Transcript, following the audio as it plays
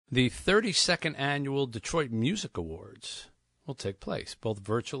The 32nd Annual Detroit Music Awards will take place, both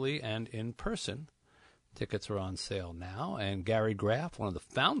virtually and in person. Tickets are on sale now, and Gary Graff, one of the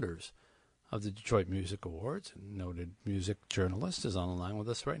founders of the Detroit Music Awards, and noted music journalist, is on the line with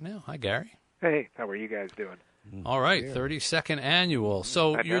us right now. Hi, Gary. Hey, how are you guys doing? All right, 32nd Annual.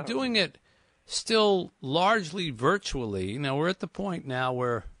 So you're doing it still largely virtually. Now, we're at the point now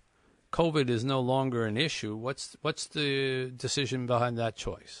where COVID is no longer an issue. What's the decision behind that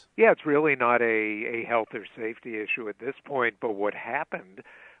choice? Yeah, it's really not a health or safety issue at this point, but what happened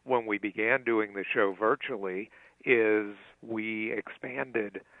when we began doing the show virtually is we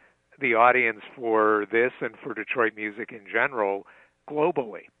expanded the audience for this and for Detroit music in general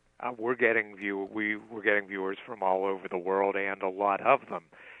globally. We're getting viewers from all over the world, and a lot of them.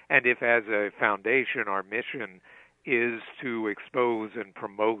 And if as a foundation our mission is to expose and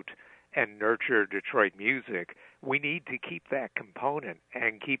promote and nurture Detroit music, we need to keep that component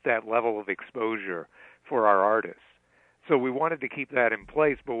and keep that level of exposure for our artists. So we wanted to keep that in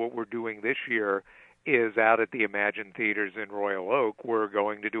place, but what we're doing this year is out at the Imagine Theaters in Royal Oak, we're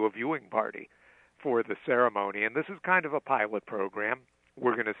going to do a viewing party for the ceremony. And this is kind of a pilot program.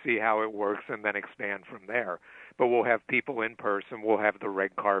 We're going to see how it works and then expand from there. But we'll have people in person. We'll have the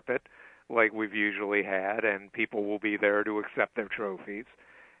red carpet like we've usually had, and people will be there to accept their trophies.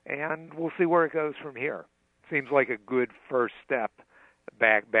 And we'll see where it goes from here. Seems like a good first step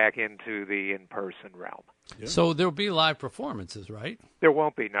back into the in-person realm. Yeah. So there'll be live performances, right? There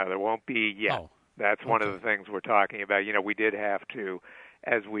won't be. No, there won't be yet. Oh, that's one of the things we're talking about. You know, we did have to,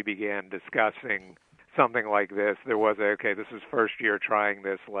 as we began discussing something like this, there was this is first year trying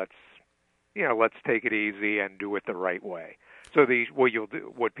this. Let's take it easy and do it the right way. So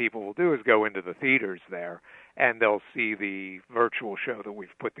what people will do is go into the theaters there, and they'll see the virtual show that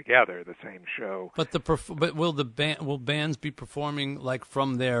we've put together, the same show. But will bands be performing like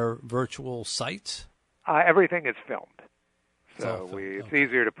from their virtual sites? Everything is filmed. So it's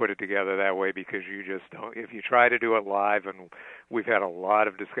easier to put it together that way because you just don't. If you try to do it live, and we've had a lot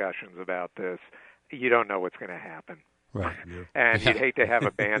of discussions about this, you don't know what's going to happen. Right. And you'd hate to have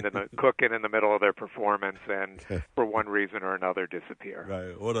a band cooking in the middle of their performance and for one reason or another disappear.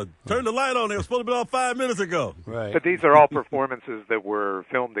 Right. Or turn the light on. It was supposed to be on 5 minutes ago. Right. But these are all performances that were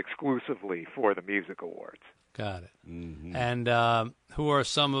filmed exclusively for the Music Awards. Got it. Mm-hmm. And who are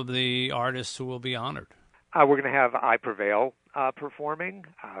some of the artists who will be honored? We're going to have I Prevail performing,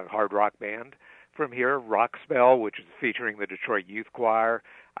 a hard rock band from here, Rock Spell, which is featuring the Detroit Youth Choir,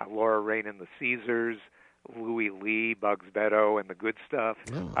 Laura Rain and the Caesars, Louie Lee, Bugs Beto, and the Good Stuff,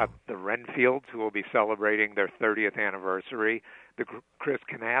 the Renfields, who will be celebrating their 30th anniversary, the Chris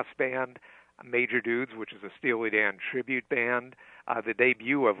Knass Band, Major Dudes, which is a Steely Dan tribute band, the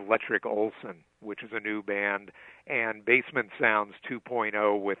debut of Electric Olsen, which is a new band, and Basement Sounds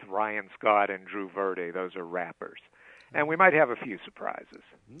 2.0 with Ryan Scott and Drew Verde. Those are rappers. And we might have a few surprises.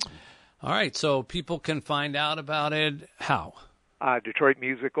 All right, so people can find out about it how?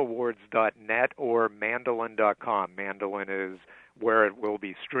 DetroitMusicAwards.net or Mandolin.com. Mandolin is where it will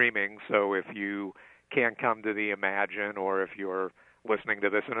be streaming, so if you can't come to the Imagine or if you're listening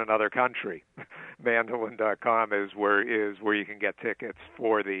to this in another country, Mandolin.com is where you can get tickets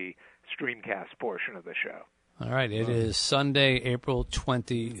for the Streamcast portion of the show. All right, it is Sunday, April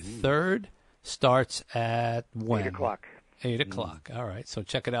 23rd. Starts at when? 8 o'clock. 8 o'clock. All right, so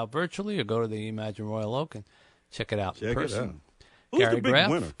check it out virtually or go to the Imagine Royal Oak and check it out in person. Who's Gary the big Graff,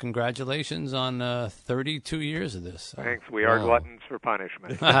 winner? Congratulations on 32 years of this. Thanks. We are gluttons for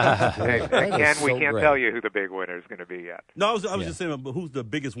punishment. We can't tell you who the big winner is going to be yet. No, I was just saying, but who's the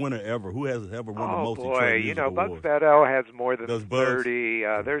biggest winner ever? Who has ever won the most Detroit Music Awards? Bugs Beto has more than 30.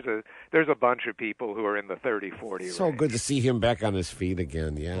 There's a bunch of people who are in the 30, 40 range. So good to see him back on his feet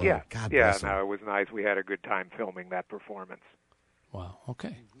again. Yeah. God bless him. It was nice. We had a good time filming that performance. Wow.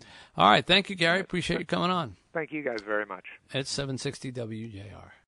 Okay. All right. Thank you, Gary. Appreciate you coming on. Thank you guys very much. It's 760 WJR.